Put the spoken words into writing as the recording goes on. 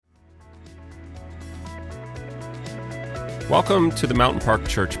Welcome to the Mountain Park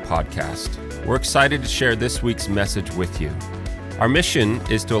Church podcast. We're excited to share this week's message with you. Our mission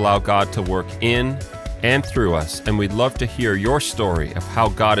is to allow God to work in and through us, and we'd love to hear your story of how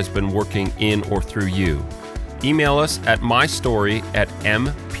God has been working in or through you. Email us at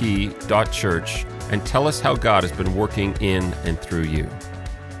mysthory@mp.church and tell us how God has been working in and through you.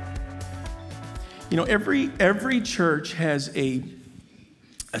 You know, every church has a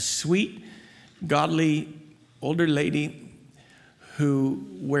sweet, godly, older lady who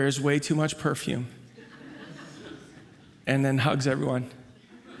wears way too much perfume and then hugs everyone.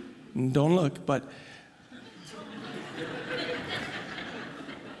 And don't look, but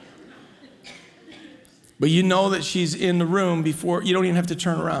you know that she's in the room before, you don't even have to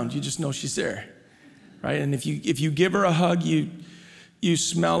turn around. You just know she's there, right? And if you give her a hug, you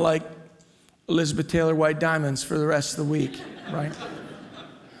smell like Elizabeth Taylor White Diamonds for the rest of the week, right?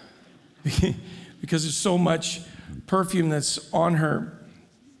 Because there's so much perfume that's on her.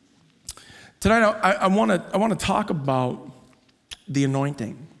 Tonight, I want to talk about the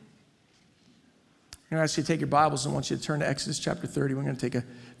anointing. I'm going to ask you to take your Bibles and I want you to turn to Exodus chapter 30. We're going to take a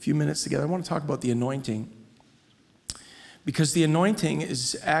few minutes together. I want to talk about the anointing because the anointing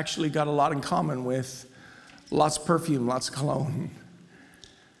is actually got a lot in common with lots of perfume, lots of cologne.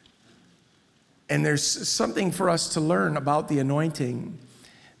 And there's something for us to learn about the anointing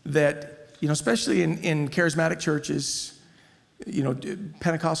that, you know, especially in charismatic churches, you know,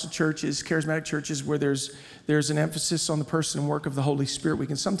 Pentecostal churches, charismatic churches where there's an emphasis on the person and work of the Holy Spirit. We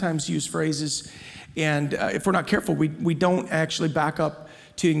can sometimes use phrases, and if we're not careful, we don't actually back up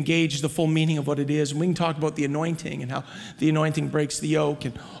to engage the full meaning of what it is. And we can talk about the anointing and how the anointing breaks the yoke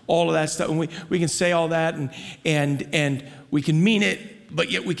and all of that stuff. And we can say all that and we can mean it,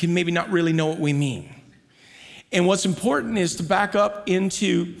 but yet we can maybe not really know what we mean. And what's important is to back up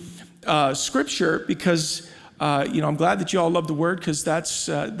into Scripture because, you know, I'm glad that you all love the Word because that's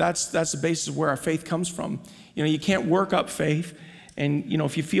the basis of where our faith comes from. You know, you can't work up faith. And, you know,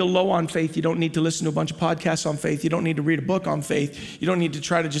 if you feel low on faith, you don't need to listen to a bunch of podcasts on faith. You don't need to read a book on faith. You don't need to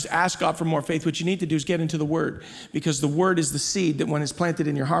try to just ask God for more faith. What you need to do is get into the Word because the Word is the seed that when it's planted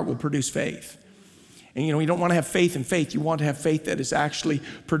in your heart will produce faith. And, you know, you don't want to have faith in faith. You want to have faith that is actually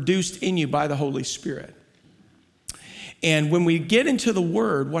produced in you by the Holy Spirit. And when we get into the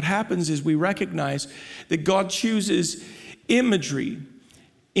Word, what happens is we recognize that God chooses imagery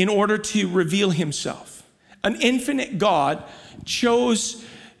in order to reveal Himself. An infinite God chose,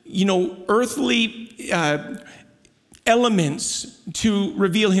 you know, earthly elements to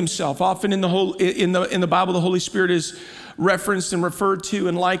reveal Himself. Often in the Bible, the Holy Spirit is referenced and referred to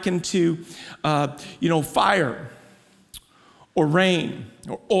and likened to, you know, fire or rain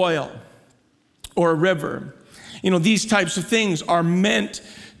or oil or a river. You know, these types of things are meant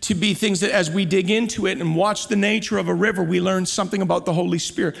to be things that as we dig into it and watch the nature of a river, we learn something about the Holy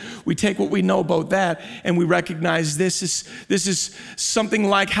Spirit. We take what we know about that and we recognize this is something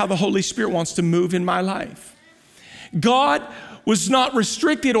like how the Holy Spirit wants to move in my life. God was not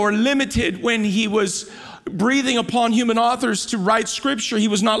restricted or limited when He was breathing upon human authors to write Scripture. He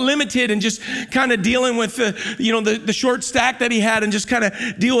was not limited and just kind of dealing with the short stack that He had and just kind of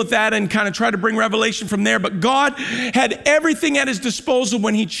deal with that and kind of try to bring revelation from there. But God had everything at His disposal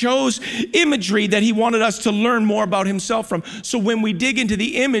when He chose imagery that He wanted us to learn more about Himself from. So when we dig into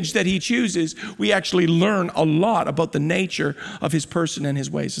the image that He chooses, we actually learn a lot about the nature of His person and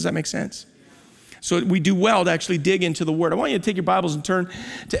His ways. Does that make sense? So we do well to actually dig into the Word. I want you to take your Bibles and turn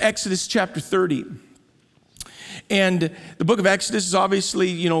to Exodus chapter 30. And the book of Exodus is obviously,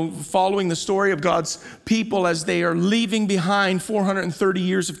 you know, following the story of God's people as they are leaving behind 430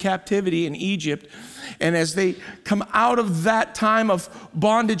 years of captivity in Egypt. And as they come out of that time of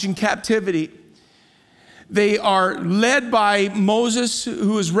bondage and captivity, they are led by Moses,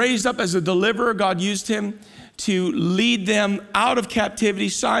 who was raised up as a deliverer. God used him to lead them out of captivity,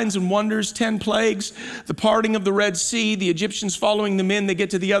 signs and wonders, 10 plagues, the parting of the Red Sea, the Egyptians following them in, they get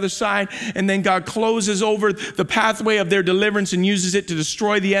to the other side, and then God closes over the pathway of their deliverance and uses it to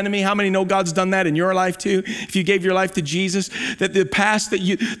destroy the enemy. How many know God's done that in your life too? If you gave your life to Jesus, that the past,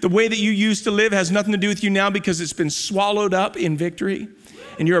 the way that you used to live has nothing to do with you now because it's been swallowed up in victory,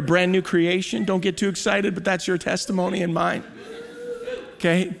 and you're a brand new creation. Don't get too excited, but that's your testimony and mine.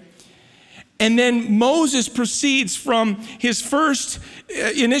 Okay? And then Moses proceeds from his first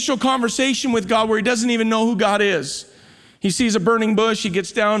initial conversation with God where he doesn't even know who God is. He sees a burning bush. He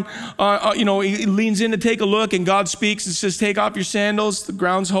gets down, he leans in to take a look, and God speaks and says, take off your sandals. The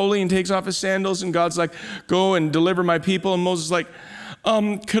ground's holy, and takes off his sandals. And God's like, go and deliver my people. And Moses is like,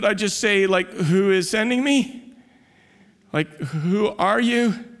 could I just say, like, who is sending me? Like, who are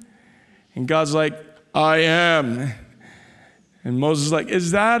you? And God's like, I am. And Moses is like,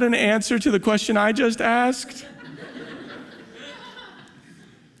 is that an answer to the question I just asked?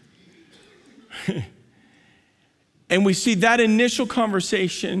 And we see that initial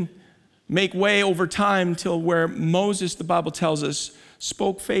conversation make way over time till where Moses, the Bible tells us,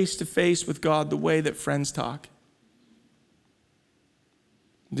 spoke face to face with God the way that friends talk.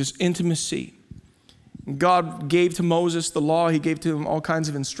 This intimacy. God gave to Moses the law. He gave to him all kinds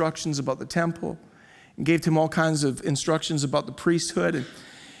of instructions about the temple. He gave to him all kinds of instructions about the priesthood.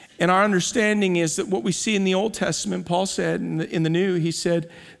 And our understanding is that what we see in the Old Testament, Paul said in the New, he said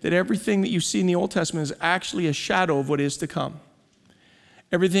that everything that you see in the Old Testament is actually a shadow of what is to come.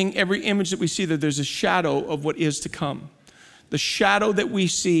 Every image that we see, that there's a shadow of what is to come. The shadow that we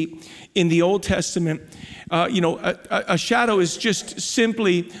see in the Old Testament, a shadow is just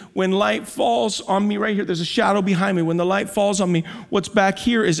simply when light falls on me right here. There's a shadow behind me. When the light falls on me, what's back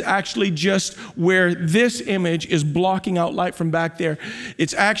here is actually just where this image is blocking out light from back there.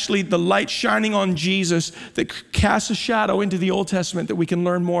 It's actually the light shining on Jesus that casts a shadow into the Old Testament that we can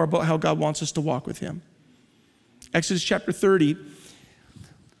learn more about how God wants us to walk with him. Exodus chapter 30,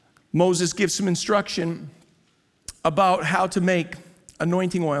 Moses gives some instruction about how to make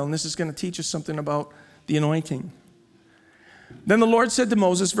anointing oil, and this is going to teach us something about the anointing. Then the Lord said to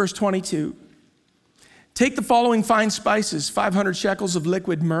Moses, verse 22, take the following fine spices, 500 shekels of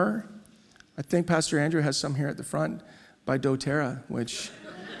liquid myrrh. I think Pastor Andrew has some here at the front by doTERRA, which,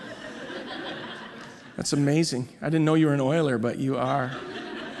 that's amazing. I didn't know you were an oiler, but you are.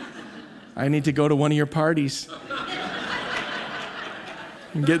 I need to go to one of your parties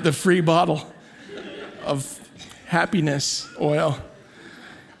and get the free bottle of happiness oil.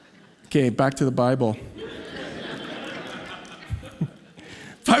 Okay, back to the Bible.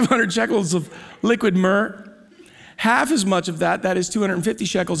 500 shekels of liquid myrrh. Half as much of that is 250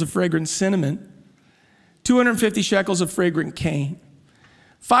 shekels of fragrant cinnamon. 250 shekels of fragrant cane.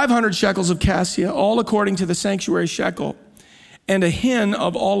 500 shekels of cassia, all according to the sanctuary shekel. And a hin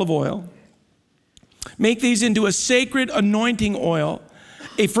of olive oil. Make these into a sacred anointing oil,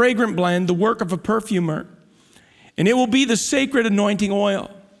 a fragrant blend, the work of a perfumer. And it will be the sacred anointing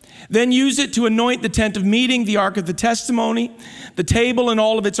oil. Then use it to anoint the tent of meeting, the ark of the testimony, the table and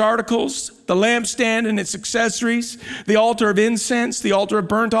all of its articles, the lampstand and its accessories, the altar of incense, the altar of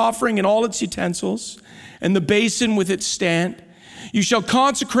burnt offering and all its utensils, and the basin with its stand. You shall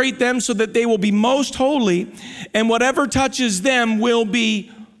consecrate them so that they will be most holy, and whatever touches them will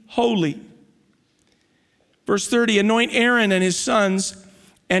be holy. Verse 30, anoint Aaron and his sons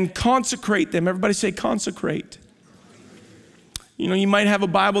and consecrate them. Everybody say consecrate. You know, you might have a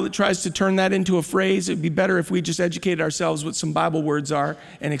Bible that tries to turn that into a phrase. It'd be better if we just educated ourselves what some Bible words are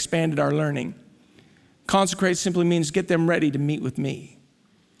and expanded our learning. Consecrate simply means get them ready to meet with me.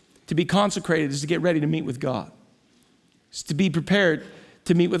 To be consecrated is to get ready to meet with God. It's to be prepared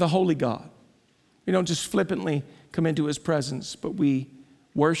to meet with a holy God. We don't just flippantly come into his presence, but we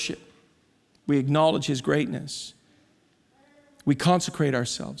worship. We acknowledge his greatness. We consecrate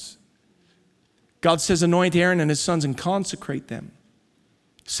ourselves. God says, anoint Aaron and his sons and consecrate them.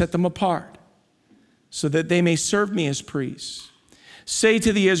 Set them apart so that they may serve me as priests. Say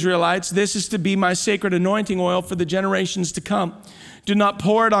to the Israelites, this is to be my sacred anointing oil for the generations to come. Do not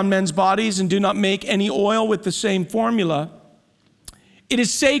pour it on men's bodies and do not make any oil with the same formula. It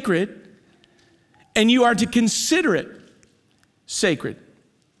is sacred, and you are to consider it sacred.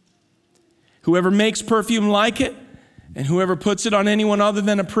 Whoever makes perfume like it, and whoever puts it on anyone other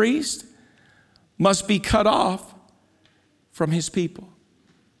than a priest, must be cut off from his people.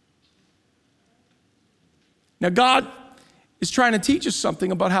 Now, God is trying to teach us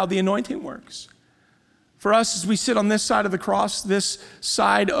something about how the anointing works. For us, as we sit on this side of the cross, this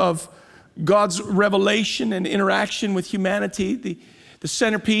side of God's revelation and interaction with humanity, the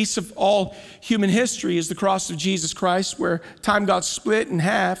centerpiece of all human history is the cross of Jesus Christ, where time got split in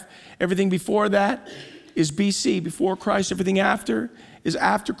half. Everything before that is BC, before Christ. Everything after is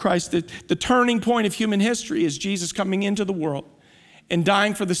after Christ. The turning point of human history is Jesus coming into the world and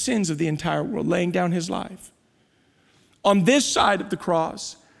dying for the sins of the entire world, laying down his life. On this side of the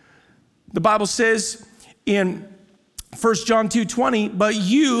cross, the Bible says in 1 John 2:20, but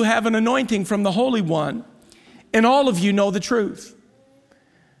you have an anointing from the Holy One, and all of you know the truth.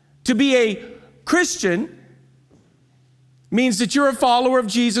 To be a Christian means that you're a follower of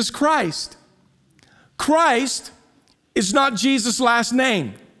Jesus Christ. Christ is not Jesus' last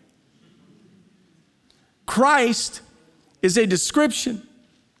name. Christ is a description.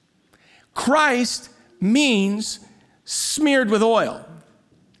 Christ means smeared with oil.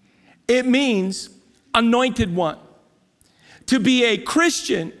 It means anointed one. To be a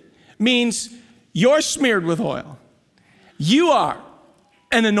Christian means you're smeared with oil. You are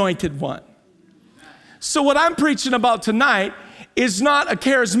an anointed one. So what I'm preaching about tonight is not a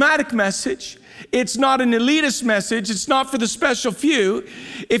charismatic message. It's not an elitist message. It's not for the special few.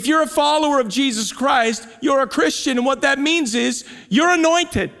 If you're a follower of Jesus Christ, you're a Christian, and what that means is you're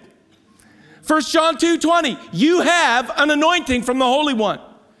anointed. 1 John 2:20, you have an anointing from the Holy One.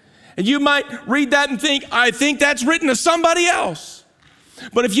 And you might read that and think, I think that's written to somebody else.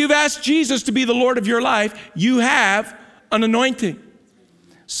 But if you've asked Jesus to be the Lord of your life, you have an anointing.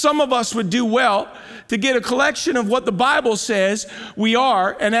 Some of us would do well to get a collection of what the Bible says we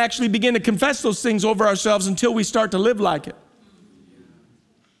are and actually begin to confess those things over ourselves until we start to live like it.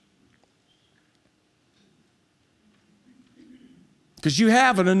 Because you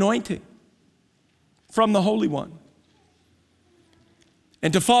have an anointing from the Holy One.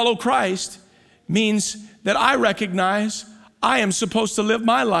 And to follow Christ means that I recognize I am supposed to live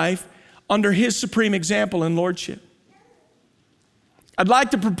my life under His supreme example and lordship. I'd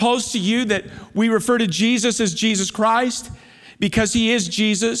like to propose to you that we refer to Jesus as Jesus Christ because He is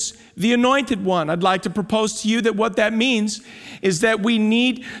Jesus, the anointed one. I'd like to propose to you that what that means is that we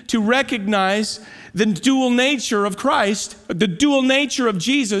need to recognize the dual nature of Christ, the dual nature of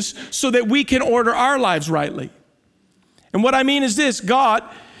Jesus, so that we can order our lives rightly. And what I mean is this: God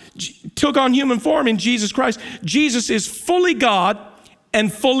took on human form in Jesus Christ. Jesus is fully God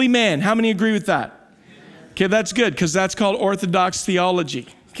and fully man. How many agree with that? Okay, that's good, because that's called orthodox theology,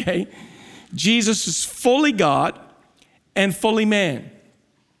 okay? Jesus is fully God and fully man.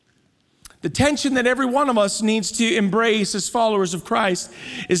 The tension that every one of us needs to embrace as followers of Christ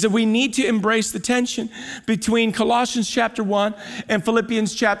is that we need to embrace the tension between Colossians chapter 1 and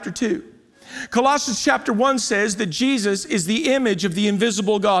Philippians chapter 2. Colossians chapter 1 says that Jesus is the image of the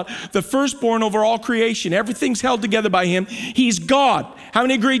invisible God, the firstborn over all creation. Everything's held together by Him. He's God. How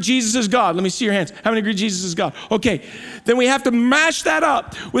many agree Jesus is God? Let me see your hands. How many agree Jesus is God? Okay, then we have to mash that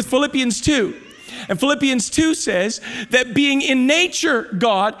up with Philippians 2. And Philippians 2 says that being in nature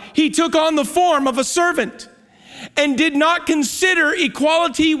God, He took on the form of a servant and did not consider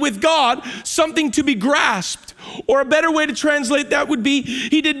equality with God something to be grasped. Or a better way to translate that would be,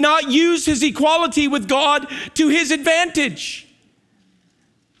 He did not use His equality with God to His advantage.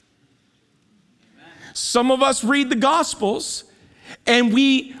 Some of us read the Gospels and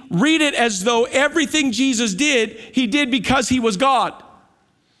we read it as though everything Jesus did, He did because He was God.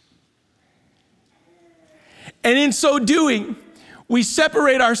 And in so doing, we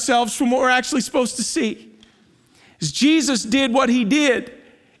separate ourselves from what we're actually supposed to see. As Jesus did what He did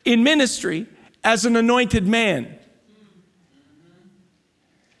in ministry as an anointed man.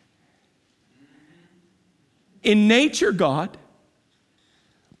 In nature, God,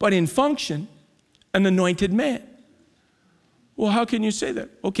 but in function, an anointed man. Well, how can you say that?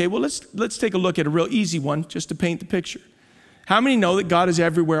 Okay, well, let's take a look at a real easy one just to paint the picture. How many know that God is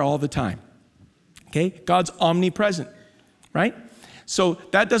everywhere all the time? Okay, God's omnipresent, right? So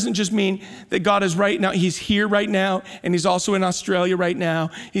that doesn't just mean that God is right now, He's here right now, and He's also in Australia right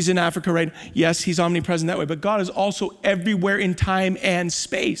now, He's in Africa right now. Yes, He's omnipresent that way, but God is also everywhere in time and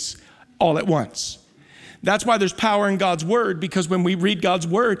space all at once. That's why there's power in God's word, because when we read God's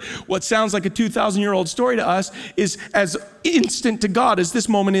word, what sounds like a 2,000-year-old story to us is as instant to God as this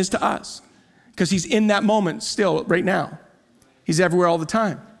moment is to us, because He's in that moment still right now. He's everywhere all the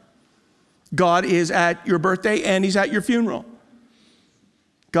time. God is at your birthday and He's at your funeral.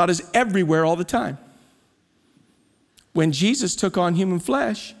 God is everywhere all the time. When Jesus took on human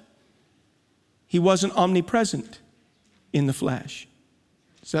flesh, He wasn't omnipresent in the flesh.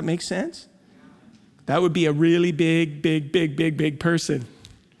 Does that make sense? That would be a really big person.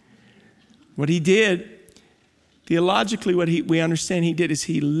 What He did, theologically, we understand He did is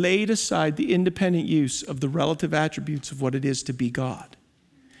He laid aside the independent use of the relative attributes of what it is to be God.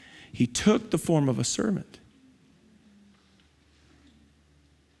 He took the form of a servant.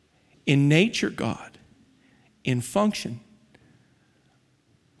 In nature, God. In function,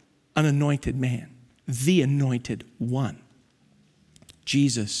 an anointed man. The anointed one.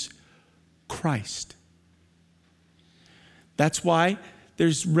 Jesus Christ. That's why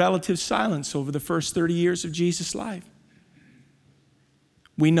there's relative silence over the first 30 years of Jesus' life.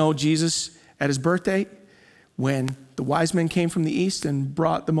 We know Jesus at His birthday, when the wise men came from the east and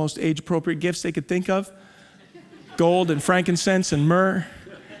brought the most age-appropriate gifts they could think of, gold and frankincense and myrrh.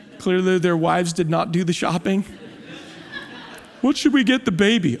 Clearly their wives did not do the shopping. What should we get the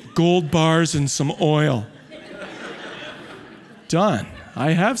baby? Gold bars and some oil. Done.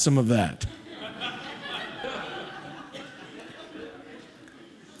 I have some of that.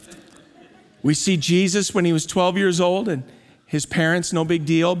 We see Jesus when He was 12 years old, and His parents, no big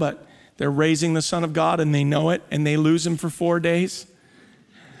deal, but they're raising the Son of God and they know it and they lose him for 4 days.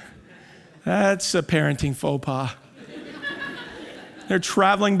 That's a parenting faux pas. They're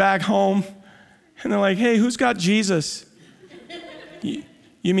traveling back home and they're like, hey, who's got Jesus?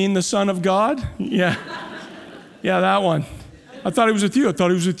 You mean the Son of God? Yeah. Yeah, that one. I thought he was with you. I thought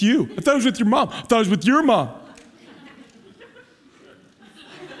he was with you. I thought he was with your mom. I thought he was with your mom.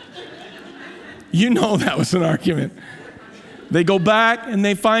 You know that was an argument. They go back and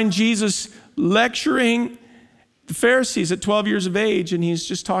they find Jesus lecturing the Pharisees at 12 years of age, and he's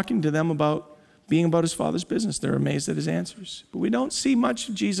just talking to them about being about his Father's business. They're amazed at his answers. But we don't see much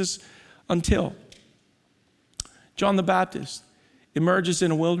of Jesus until John the Baptist emerges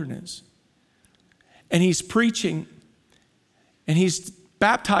in a wilderness, and he's preaching, and he's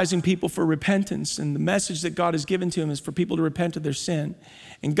baptizing people for repentance, and the message that God has given to him is for people to repent of their sin.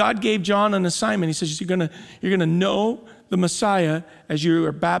 And God gave John an assignment. He says, you're gonna know the Messiah as you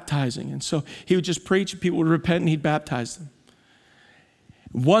are baptizing. And so he would just preach, and people would repent, and he'd baptize them.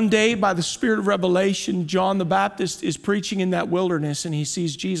 One day, by the spirit of revelation, John the Baptist is preaching in that wilderness, and he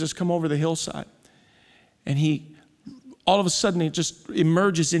sees Jesus come over the hillside. And all of a sudden, it just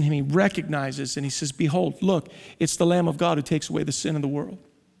emerges in him. He recognizes, and he says, behold, look, it's the Lamb of God who takes away the sin of the world.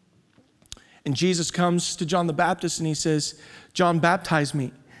 And Jesus comes to John the Baptist, and he says, John, baptize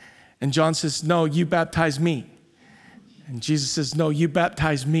me. And John says, no, you baptize me. And Jesus says, no, you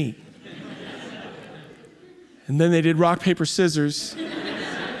baptize me. And then they did rock, paper, scissors.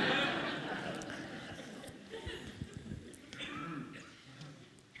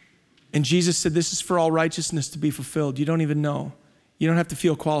 And Jesus said, this is for all righteousness to be fulfilled. You don't even know. You don't have to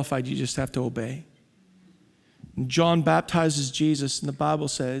feel qualified. You just have to obey. And John baptizes Jesus, and the Bible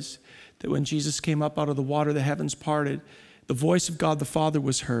says that when Jesus came up out of the water, the heavens parted, the voice of God the Father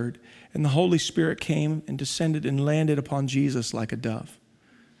was heard, and the Holy Spirit came and descended and landed upon Jesus like a dove.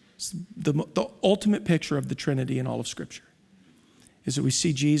 It's the ultimate picture of the Trinity in all of Scripture is that we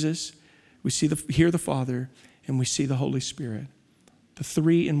see Jesus, we hear the Father, and we see the Holy Spirit. The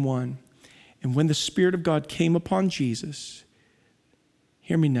three in one. And when the Spirit of God came upon Jesus,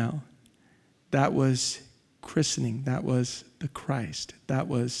 hear me now, that was christening. That was the Christ. That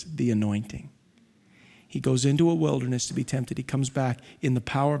was the anointing. He goes into a wilderness to be tempted. He comes back in the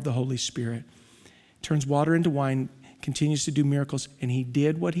power of the Holy Spirit, turns water into wine, continues to do miracles, and he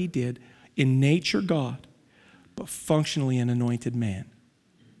did what he did in nature God, but functionally an anointed man.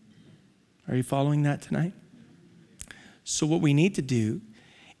 Are you following that tonight? So what we need to do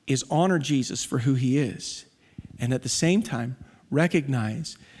is honor Jesus for who he is, and at the same time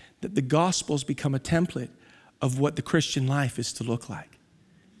recognize that the Gospels become a template of what the Christian life is to look like.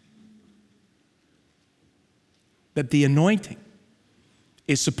 That the anointing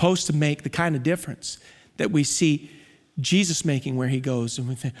is supposed to make the kind of difference that we see Jesus making where he goes. And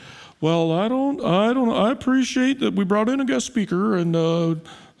we think, well, I appreciate that we brought in a guest speaker, and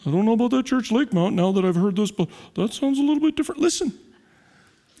I don't know about that church Lakemount now that I've heard this, but that sounds a little bit different. Listen,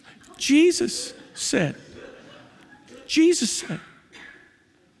 Jesus said,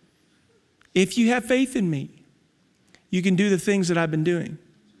 if you have faith in me, you can do the things that I've been doing.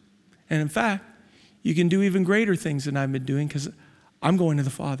 And in fact, you can do even greater things than I've been doing because I'm going to the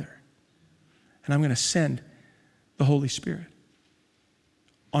Father. And I'm going to send the Holy Spirit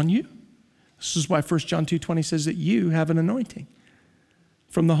on you. This is why 1 John 2:20 says that you have an anointing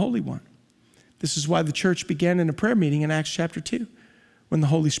from the Holy One. This is why the church began in a prayer meeting in Acts chapter 2, when the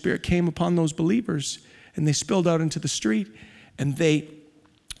Holy Spirit came upon those believers and they spilled out into the street and they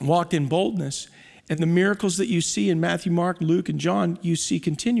walked in boldness. And the miracles that you see in Matthew, Mark, Luke, and John, you see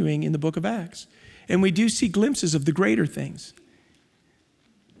continuing in the book of Acts. And we do see glimpses of the greater things,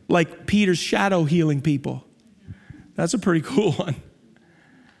 like Peter's shadow healing people. That's a pretty cool one.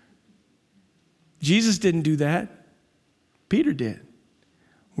 Jesus didn't do that. Peter did.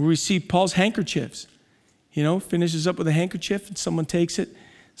 Where we see Paul's handkerchiefs. Finishes up with a handkerchief and someone takes it.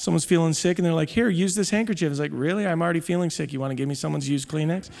 Someone's feeling sick and they're like, here, use this handkerchief. It's like, really? I'm already feeling sick. You want to give me someone's used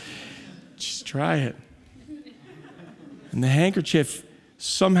Kleenex? Just try it. And the handkerchief,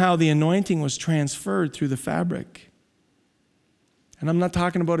 somehow the anointing was transferred through the fabric. And I'm not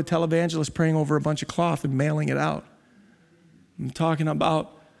talking about a televangelist praying over a bunch of cloth and mailing it out. I'm talking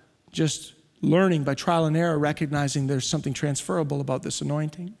about just learning by trial and error, recognizing there's something transferable about this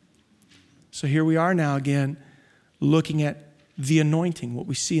anointing. So here we are now again, looking at the anointing, what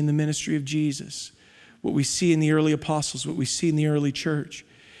we see in the ministry of Jesus, what we see in the early apostles, what we see in the early church,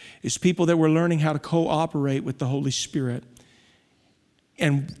 is people that were learning how to cooperate with the Holy Spirit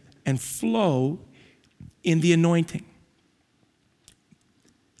and flow in the anointing.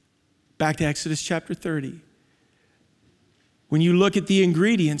 Back to Exodus chapter 30. When you look at the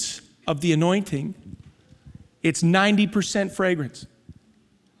ingredients of the anointing, it's 90% fragrance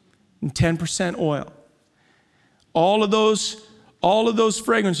and 10% oil. All of those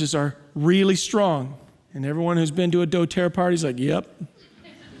fragrances are really strong. And everyone who's been to a doTERRA party is like, yep.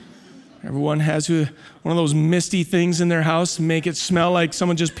 Everyone has one of those misty things in their house to make it smell like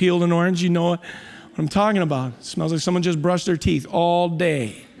someone just peeled an orange. You know what I'm talking about. It smells like someone just brushed their teeth all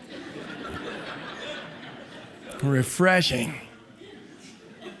day. Refreshing.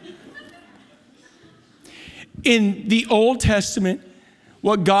 In the Old Testament,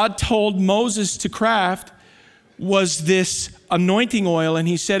 what God told Moses to craft was this anointing oil, and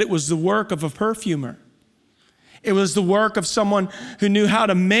he said it was the work of a perfumer. It was the work of someone who knew how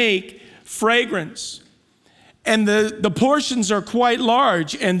to make fragrance. And the portions are quite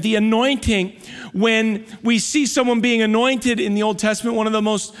large. And the anointing, when we see someone being anointed in the Old Testament, one of the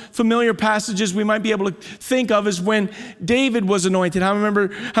most familiar passages we might be able to think of is when David was anointed.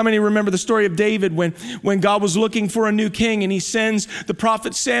 How many remember the story of David when God was looking for a new king and he sends the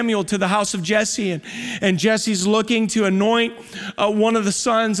prophet Samuel to the house of Jesse, and Jesse's looking to anoint one of the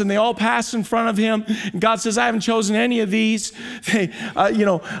sons, and they all pass in front of him. And God says, I haven't chosen any of these.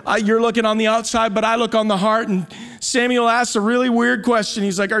 You're looking on the outside, but I look on the heart. And Samuel asks a really weird question.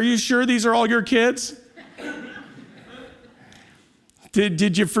 He's like, are you sure these are all your kids?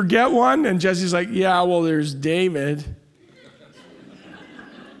 Did you forget one? And Jesse's like, yeah, well, there's David.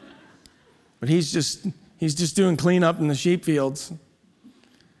 But he's just doing cleanup in the sheep fields. And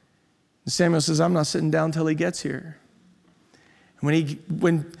Samuel says, I'm not sitting down till he gets here. And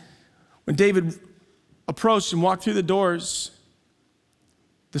when David approached and walked through the doors,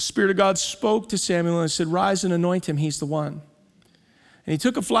 the Spirit of God spoke to Samuel and said, rise and anoint him, he's the one. And he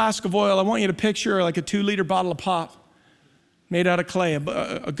took a flask of oil. I want you to picture like a 2-liter bottle of pop made out of clay,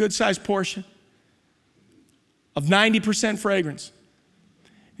 a good-sized portion of 90% fragrance.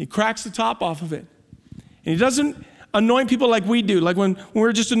 He cracks the top off of it. And he doesn't anoint people like we do. Like when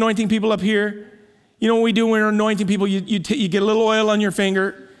we're just anointing people up here, you know what we do when we're anointing people? You get a little oil on your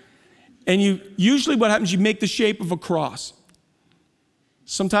finger, and usually what happens, you make the shape of a cross.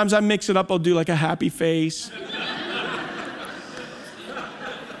 Sometimes I mix it up. I'll do like a happy face.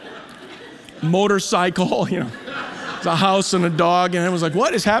 Motorcycle, It's a house and a dog. And it was like,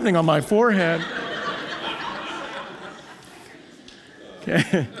 what is happening on my forehead?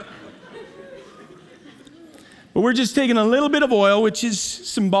 Okay. But we're just taking a little bit of oil, which is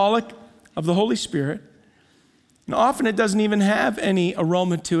symbolic of the Holy Spirit. And often it doesn't even have any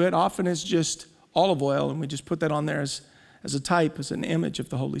aroma to it. Often it's just olive oil, and we just put that on there as a type, as an image of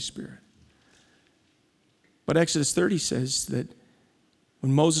the Holy Spirit. But Exodus 30 says that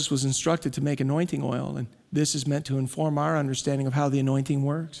when Moses was instructed to make anointing oil, and this is meant to inform our understanding of how the anointing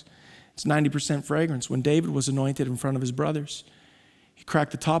works, it's 90% fragrance. When David was anointed in front of his brothers, he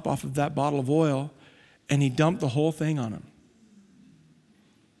cracked the top off of that bottle of oil, and he dumped the whole thing on him.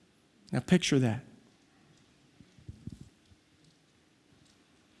 Now picture that.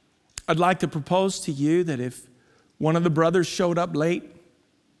 I'd like to propose to you that if one of the brothers showed up late,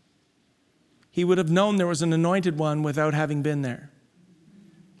 he would have known there was an anointed one without having been there.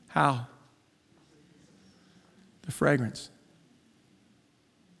 How? The fragrance.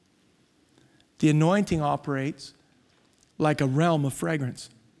 The anointing operates like a realm of fragrance.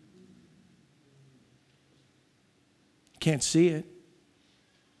 You can't see it,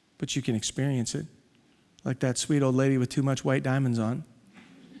 but you can experience it. Like that sweet old lady with too much white diamonds on.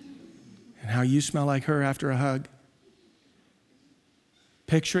 And how you smell like her after a hug.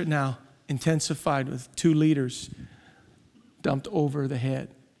 Picture it now, intensified with 2 liters dumped over the head.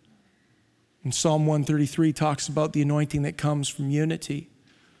 And Psalm 133 talks about the anointing that comes from unity.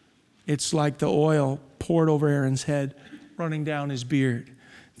 It's like the oil poured over Aaron's head, running down his beard,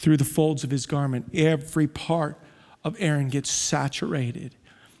 through the folds of his garment. Every part of Aaron gets saturated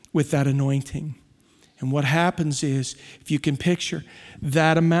with that anointing. And what happens is, if you can picture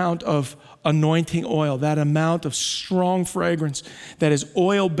that amount of anointing oil, that amount of strong fragrance that is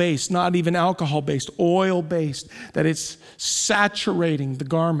oil-based, not even alcohol-based, oil-based, that it's saturating the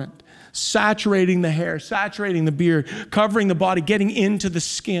garment, saturating the hair, saturating the beard, covering the body, getting into the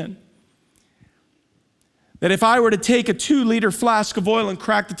skin. That if I were to take a 2-liter flask of oil and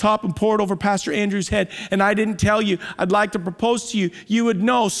crack the top and pour it over Pastor Andrew's head, and I didn't tell you, I'd like to propose to you, you would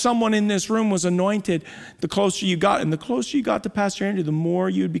know someone in this room was anointed the closer you got. And the closer you got to Pastor Andrew, the more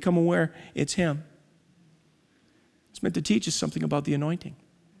you would become aware it's him. It's meant to teach us something about the anointing.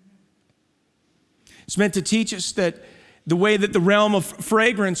 It's meant to teach us that the way that the realm of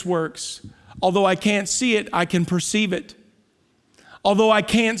fragrance works, although I can't see it, I can perceive it. Although I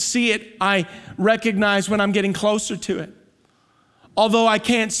can't see it, I recognize when I'm getting closer to it. Although I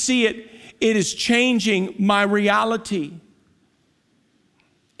can't see it, it is changing my reality.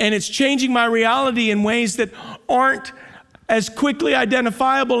 And it's changing my reality in ways that aren't as quickly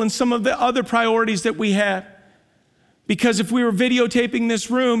identifiable in some of the other priorities that we have. Because if we were videotaping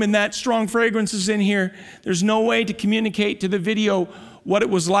this room and that strong fragrance is in here, there's no way to communicate to the video what it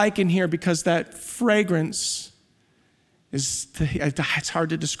was like in here, because that fragrance it's hard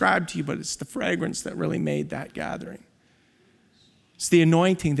to describe to you, but it's the fragrance that really made that gathering. It's the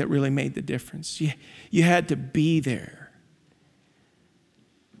anointing that really made the difference. You had to be there.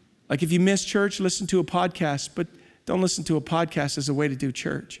 Like if you miss church, listen to a podcast, but don't listen to a podcast as a way to do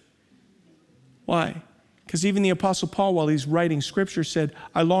church. Why? Because even the Apostle Paul, while he's writing scripture, said,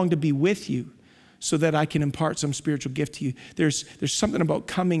 I long to be with you so that I can impart some spiritual gift to you. There's something about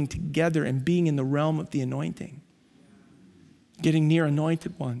coming together and being in the realm of the anointing. Getting near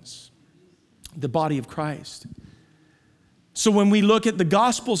anointed ones. The body of Christ. So when we look at the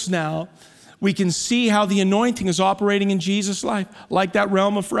Gospels now, we can see how the anointing is operating in Jesus' life, like that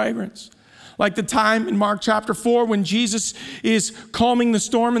realm of fragrance. Like the time in Mark chapter 4 when Jesus is calming the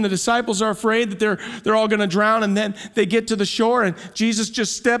storm and the disciples are afraid that they're all going to drown, and then they get to the shore and Jesus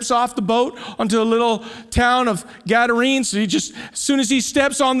just steps off the boat onto a little town of Gadarenes. So as soon as he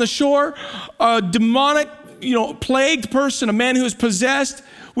steps on the shore, a demonic, plagued person, a man who is possessed,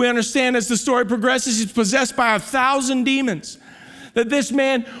 we understand as the story progresses, he's possessed by 1,000 demons. That this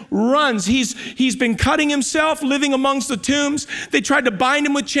man runs. He's been cutting himself, living amongst the tombs. They tried to bind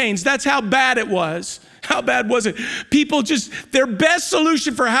him with chains. That's how bad it was. How bad was it? People their best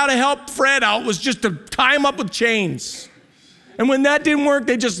solution for how to help Fred out was just to tie him up with chains. And when that didn't work,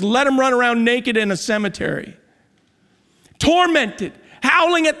 they just let him run around naked in a cemetery. Tormented,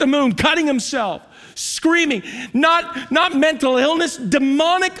 howling at the moon, cutting himself, screaming. Not mental illness,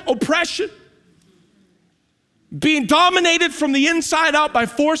 demonic oppression. Being dominated from the inside out by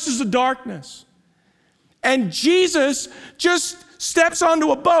forces of darkness. And Jesus just steps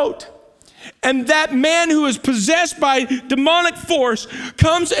onto a boat. And that man who is possessed by demonic force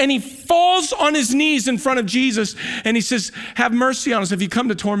comes and he falls on his knees in front of Jesus. And he says, have mercy on us. Have you come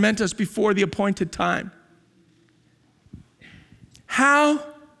to torment us before the appointed time? How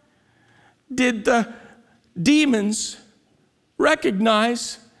did the demons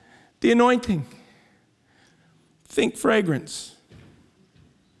recognize the anointing? Think fragrance.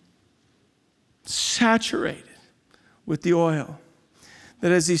 Saturated with the oil.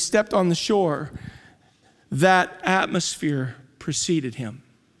 That as he stepped on the shore, that atmosphere preceded him.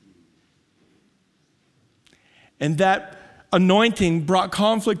 And that anointing brought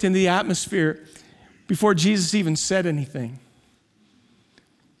conflict into the atmosphere before Jesus even said anything.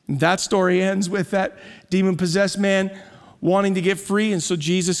 And that story ends with that demon-possessed man wanting to get free, and so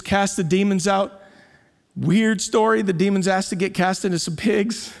Jesus cast the demons out. Weird story. The demons asked to get cast into some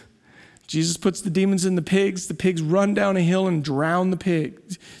pigs. Jesus puts the demons in the pigs. The pigs run down a hill and drown the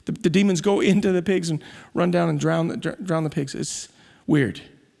pigs. The demons go into the pigs and run down and drown the pigs. It's weird.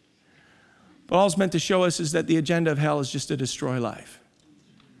 But all it's meant to show us is that the agenda of hell is just to destroy life.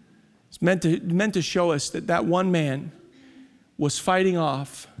 It's meant to show us that one man was fighting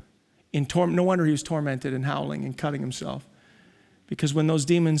off in torment. No wonder he was tormented and howling and cutting himself. Because when those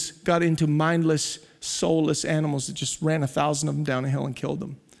demons got into mindless, soulless animals that just ran 1,000 of them down a hill and killed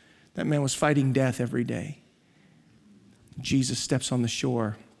them, that man was fighting death every day. Jesus steps on the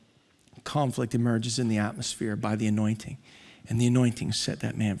shore. Conflict emerges in the atmosphere by the anointing. And the anointing set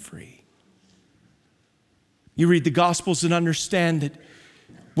that man free. You read the Gospels and understand that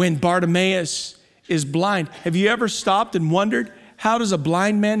when Bartimaeus is blind, have you ever stopped and wondered, how does a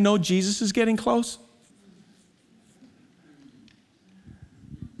blind man know Jesus is getting close?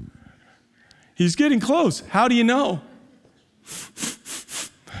 He's getting close. How do you know?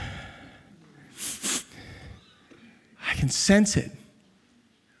 I can sense it.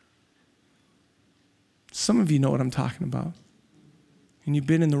 Some of you know what I'm talking about. And you've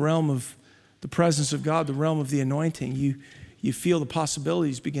been in the realm of the presence of God, the realm of the anointing. You feel the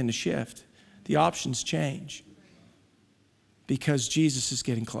possibilities begin to shift. The options change. Because Jesus is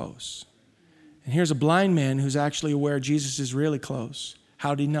getting close. And here's a blind man who's actually aware Jesus is really close.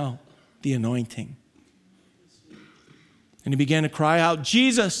 How did he know? The anointing. And he began to cry out,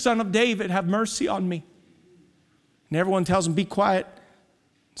 Jesus, Son of David, have mercy on me. And everyone tells him, be quiet.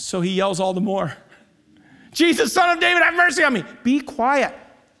 So he yells all the more. Jesus, Son of David, have mercy on me. Be quiet.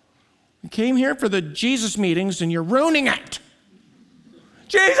 You came here for the Jesus meetings and you're ruining it.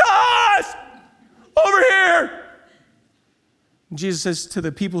 Jesus! Over here! And Jesus says to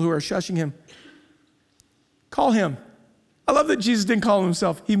the people who are shushing him, call him. I love that Jesus didn't call him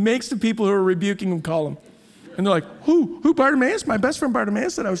himself. He makes the people who are rebuking him call him. And they're like, who Bartimaeus? My best friend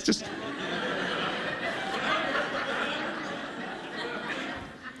Bartimaeus that I was just...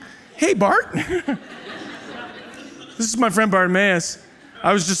 Hey, Bart. This is my friend Bartimaeus.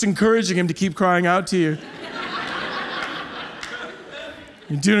 I was just encouraging him to keep crying out to you.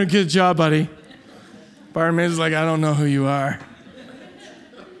 You're doing a good job, buddy. Bartimaeus is like, I don't know who you are.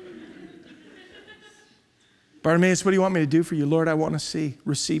 Bartimaeus, what do you want me to do for you? Lord, I want to see.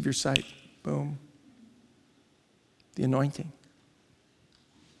 Receive your sight. Boom. The anointing.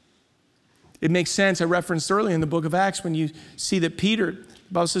 It makes sense. I referenced earlier in the book of Acts when you see that Peter,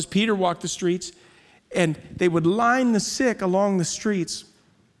 the Bible says Peter walked the streets and they would line the sick along the streets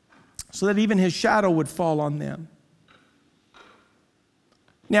so that even his shadow would fall on them.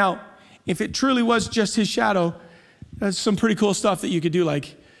 Now, if it truly was just his shadow, that's some pretty cool stuff that you could do,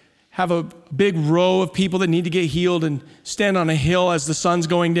 like have a big row of people that need to get healed and stand on a hill as the sun's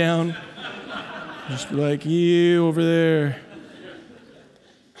going down. Just be like, you over there.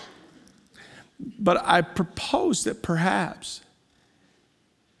 But I propose that perhaps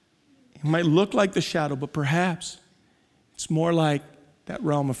it might look like the shadow, but perhaps it's more like that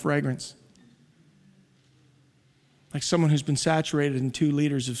realm of fragrance. Like someone who's been saturated in 2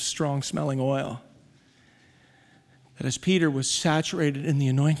 liters of strong smelling oil. That as Peter was saturated in the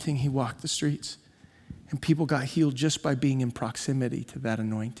anointing, he walked the streets. And people got healed just by being in proximity to that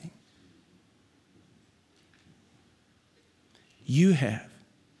anointing. You have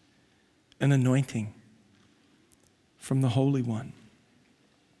an anointing from the Holy One.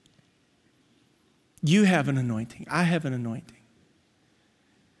 You have an anointing. I have an anointing.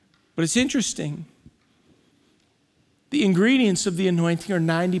 But it's interesting. The ingredients of the anointing are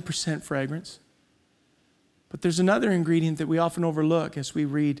 90% fragrance. But there's another ingredient that we often overlook as we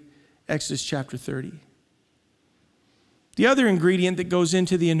read Exodus chapter 30. The other ingredient that goes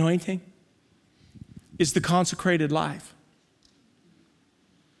into the anointing is the consecrated life.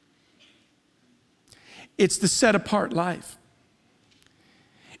 It's the set-apart life.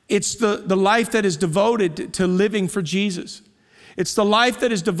 It's the life that is devoted to living for Jesus. It's the life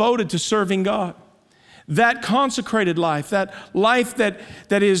that is devoted to serving God. That consecrated life, that life that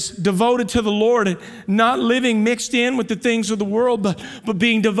is devoted to the Lord and not living mixed in with the things of the world, but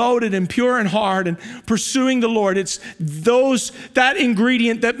being devoted and pure in heart and pursuing the Lord. It's that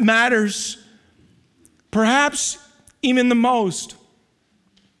ingredient that matters perhaps even the most,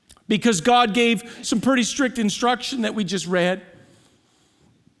 because God gave some pretty strict instruction that we just read,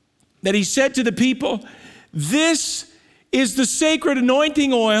 that he said to the people, this is the sacred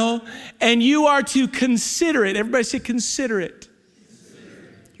anointing oil, and you are to consider it. Everybody say consider it.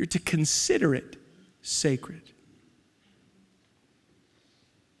 You're to consider it sacred.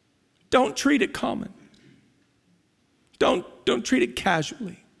 Don't treat it common. Don't treat it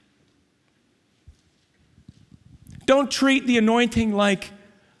casually. Don't treat the anointing like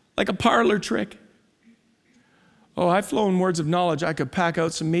a parlor trick. Oh, I've flown words of knowledge. I could pack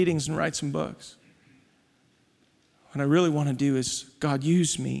out some meetings and write some books. What I really want to do is, God,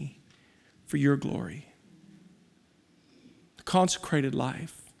 use me for your glory. The consecrated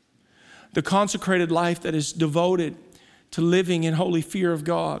life. The consecrated life that is devoted to living in holy fear of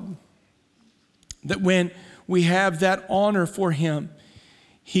God. That when we have that honor for him,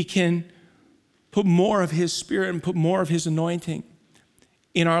 he can put more of his spirit and put more of his anointing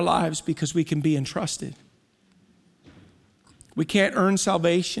in our lives because we can be entrusted. We can't earn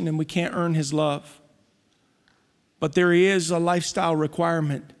salvation and we can't earn his love. But there is a lifestyle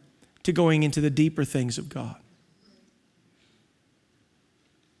requirement to going into the deeper things of God.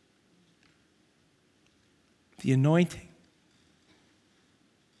 The anointing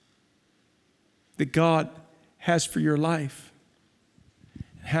that God has for your life,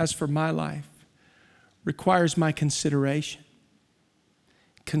 has for my life, requires my consideration.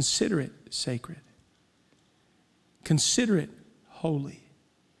 Consider it sacred. Consider it holy.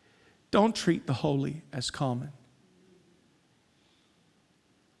 Don't treat the holy as common.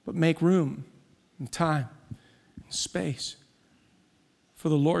 But make room and time and space for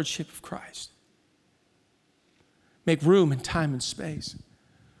the lordship of Christ. Make room and time and space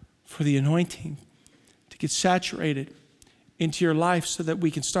for the anointing to get saturated into your life so that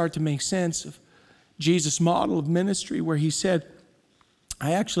we can start to make sense of Jesus' model of ministry where he said,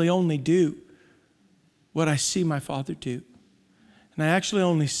 I actually only do what I see my Father do. And I actually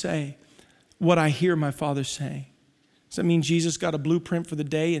only say what I hear my Father saying. Does that mean Jesus got a blueprint for the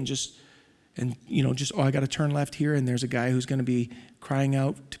day and I got to turn left here and there's a guy who's going to be crying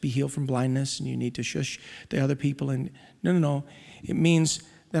out to be healed from blindness and you need to shush the other people? And no. It means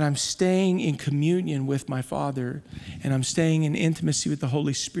that I'm staying in communion with my Father and I'm staying in intimacy with the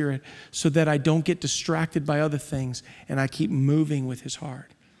Holy Spirit so that I don't get distracted by other things and I keep moving with his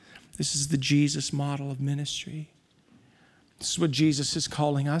heart. This is the Jesus model of ministry. This is what Jesus is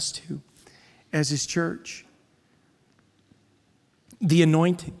calling us to as his church. The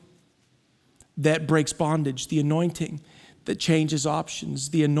anointing that breaks bondage, the anointing that changes options,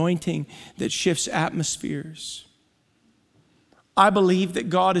 the anointing that shifts atmospheres. I believe that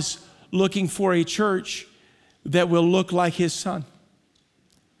God is looking for a church that will look like his Son.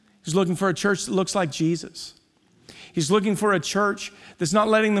 He's looking for a church that looks like Jesus. He's looking for a church that's not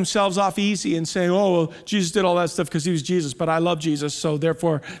letting themselves off easy and saying, oh, well, Jesus did all that stuff because he was Jesus, but I love Jesus, so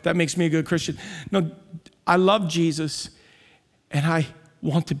therefore that makes me a good Christian. No, I love Jesus, and I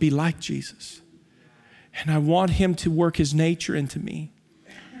want to be like Jesus. And I want him to work his nature into me.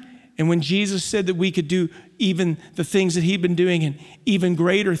 And when Jesus said that we could do even the things that he'd been doing and even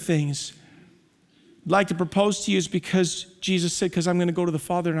greater things, I'd like to propose to you is because Jesus said, because I'm going to go to the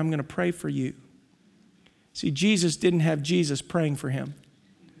Father and I'm going to pray for you. See, Jesus didn't have Jesus praying for him.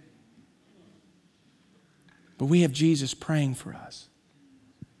 But we have Jesus praying for us.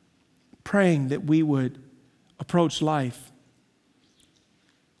 Praying that we would approach life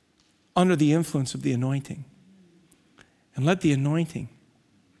under the influence of the anointing. And let the anointing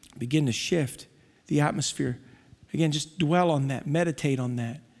begin to shift the atmosphere. Again, just dwell on that, meditate on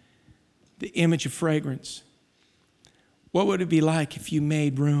that. The image of fragrance. What would it be like if you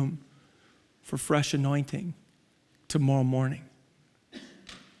made room for fresh anointing tomorrow morning?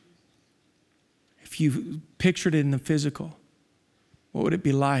 If you pictured it in the physical, what would it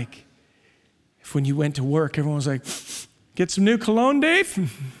be like if when you went to work, everyone was like, get some new cologne,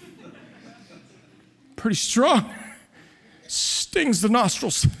 Dave? Pretty strong. Stings the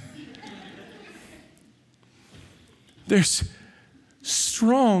nostrils. There's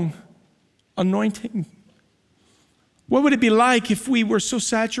strong anointing. What would it be like if we were so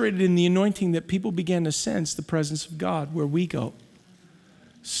saturated in the anointing that people began to sense the presence of God where we go?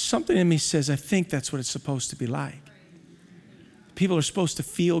 Something in me says, I think that's what it's supposed to be like. People are supposed to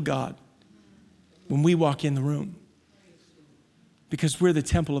feel God when we walk in the room because we're the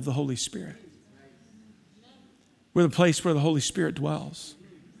temple of the Holy Spirit. We're the place where the Holy Spirit dwells.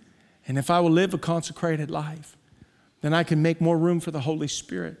 And if I will live a consecrated life, then I can make more room for the Holy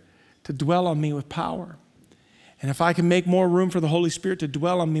Spirit to dwell on me with power. And if I can make more room for the Holy Spirit to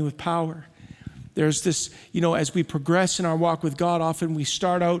dwell on me with power, there's this, as we progress in our walk with God, often we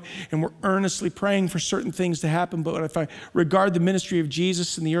start out and we're earnestly praying for certain things to happen. But if I regard the ministry of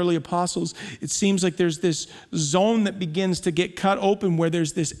Jesus and the early apostles, it seems like there's this zone that begins to get cut open where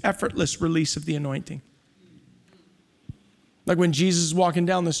there's this effortless release of the anointing. Like when Jesus is walking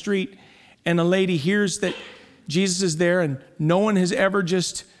down the street and a lady hears that Jesus is there and no one has ever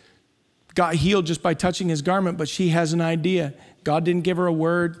just got healed just by touching his garment, but she has an idea. God didn't give her a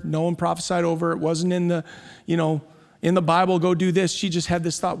word. No one prophesied over her. It wasn't in the, in the Bible, go do this. She just had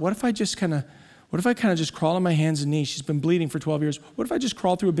this thought, what if I kind of just crawl on my hands and knees? She's been bleeding for 12 years. What if I just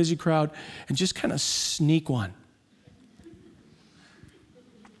crawl through a busy crowd and just kind of sneak one?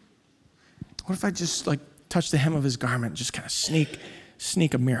 What if I just touch the hem of his garment and just kind of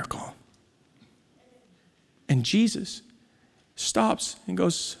sneak a miracle? And Jesus stops and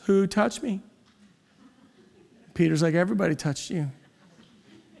goes, who touched me? Peter's like, everybody touched you.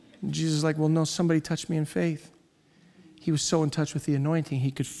 And Jesus is like, well, no, somebody touched me in faith. He was so in touch with the anointing,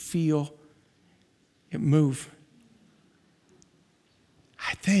 he could feel it move.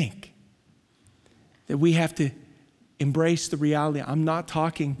 I think that we have to embrace the reality. I'm not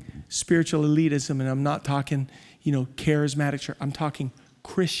talking spiritual elitism, and I'm not talking, charismatic church. I'm talking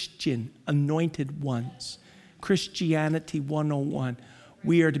Christian, anointed ones. Christianity 101.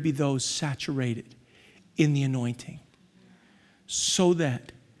 We are to be those saturated in the anointing so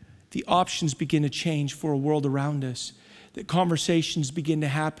that the options begin to change for a world around us, that conversations begin to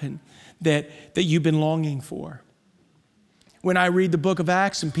happen that you've been longing for. When I read the book of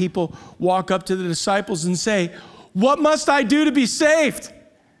Acts and people walk up to the disciples and say, what must I do to be saved?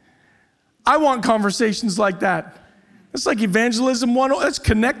 I want conversations like that. It's like evangelism 101. Let's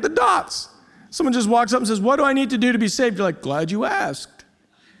connect the dots. Someone just walks up and says, what do I need to do to be saved? You're like, glad you asked.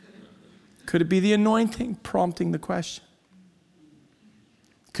 Could it be the anointing prompting the question?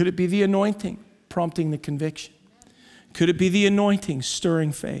 Could it be the anointing prompting the conviction? Could it be the anointing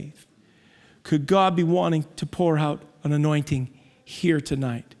stirring faith? Could God be wanting to pour out an anointing here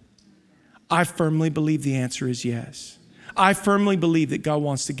tonight? I firmly believe the answer is yes. I firmly believe that God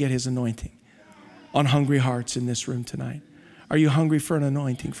wants to get his anointing on hungry hearts in this room tonight. Are you hungry for an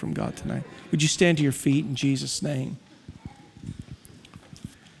anointing from God tonight? Would you stand to your feet in Jesus' name?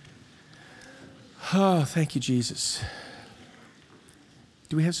 Oh, thank you, Jesus.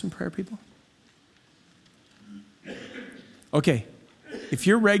 Do we have some prayer people? Okay. If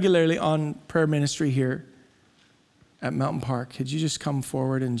you're regularly on prayer ministry here at Mountain Park, could you just come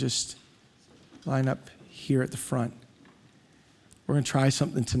forward and just line up here at the front? We're going to try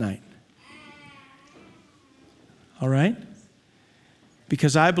something tonight. All right?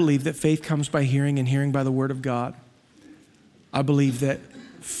 Because I believe that faith comes by hearing and hearing by the word of God. I believe that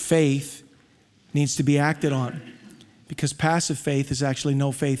faith needs to be acted on, because passive faith is actually no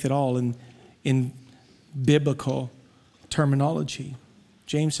faith at all in biblical terminology.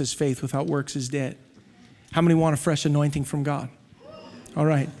 James says faith without works is dead. How many want a fresh anointing from God? All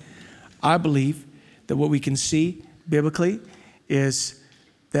right. I believe that what we can see biblically is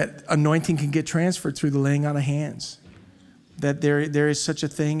that anointing can get transferred through the laying on of hands. That there is such a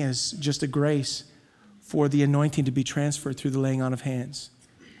thing as just a grace for the anointing to be transferred through the laying on of hands.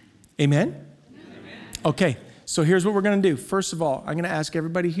 Amen? Okay, so here's what we're going to do. First of all, I'm going to ask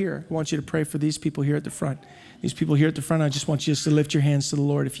everybody here. I want you to pray for these people here at the front. These people here at the front, I just want you just to lift your hands to the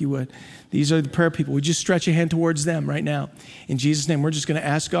Lord if you would. These are the prayer people. Would you stretch your hand towards them right now? In Jesus' name, we're just going to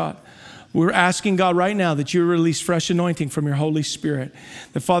ask God. We're asking God right now that you release fresh anointing from your Holy Spirit.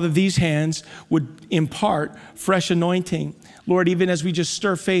 That, Father, these hands would impart fresh anointing. Lord, even as we just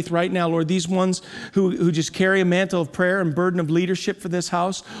stir faith right now, Lord, these ones who just carry a mantle of prayer and burden of leadership for this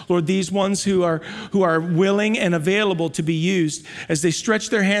house, Lord, these ones who are willing and available to be used, as they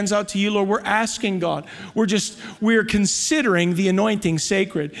stretch their hands out to you, Lord, we're asking God, we're considering the anointing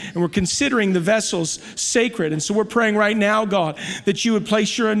sacred, and we're considering the vessels sacred. And so we're praying right now, God, that you would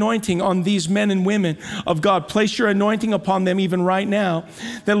place your anointing on these men and women of God. Place your anointing upon them even right now.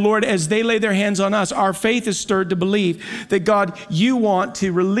 That, Lord, as they lay their hands on us, our faith is stirred to believe that, God, you want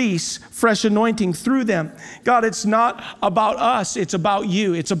to release fresh anointing through them. God, it's not about us. It's about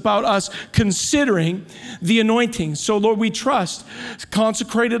you. It's about us considering the anointing. So, Lord, we trust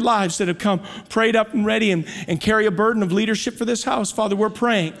consecrated lives that have come prayed up and ready and carry a burden of leadership for this house. Father, we're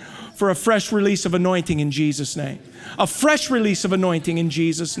praying for a fresh release of anointing in Jesus' name. A fresh release of anointing in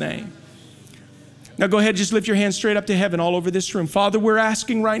Jesus' name. Now go ahead, just lift your hands straight up to heaven all over this room. Father, we're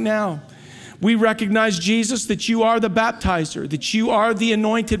asking right now. We recognize, Jesus, that you are the baptizer, that you are the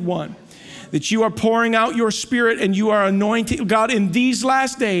anointed one, that you are pouring out your Spirit and you are anointing. God, in these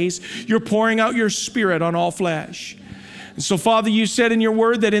last days, you're pouring out your Spirit on all flesh. And so, Father, you said in your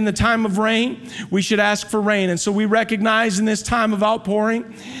word that in the time of rain, we should ask for rain. And so we recognize in this time of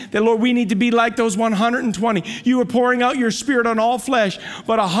outpouring that, Lord, we need to be like those 120. You are pouring out your Spirit on all flesh,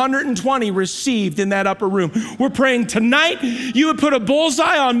 but 120 received in that upper room. We're praying tonight you would put a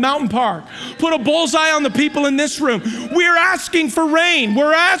bullseye on Mountain Park, put a bullseye on the people in this room. We're asking for rain.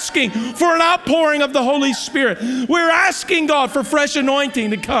 We're asking for an outpouring of the Holy Spirit. We're asking, God, for fresh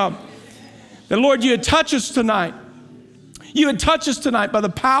anointing to come. That, Lord, you would touch us tonight. You would touch us tonight by the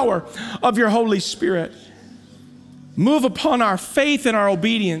power of your Holy Spirit. Move upon our faith and our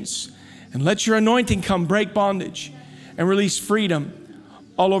obedience, and let your anointing come break bondage and release freedom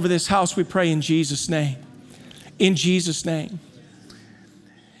all over this house, we pray in Jesus' name. In Jesus' name.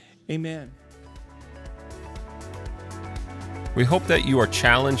 Amen. We hope that you are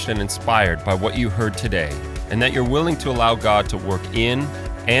challenged and inspired by what you heard today, and that you're willing to allow God to work in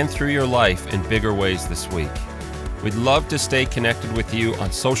and through your life in bigger ways this week. We'd love to stay connected with you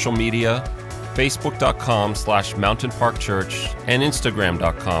on social media, facebook.com/Mountain Park Church and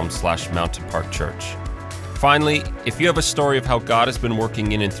instagram.com/Mountain Park Church. Finally, if you have a story of how God has been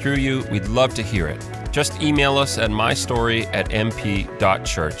working in and through you, we'd love to hear it. Just email us at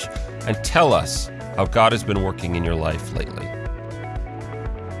mystory@mp.church and tell us how God has been working in your life lately.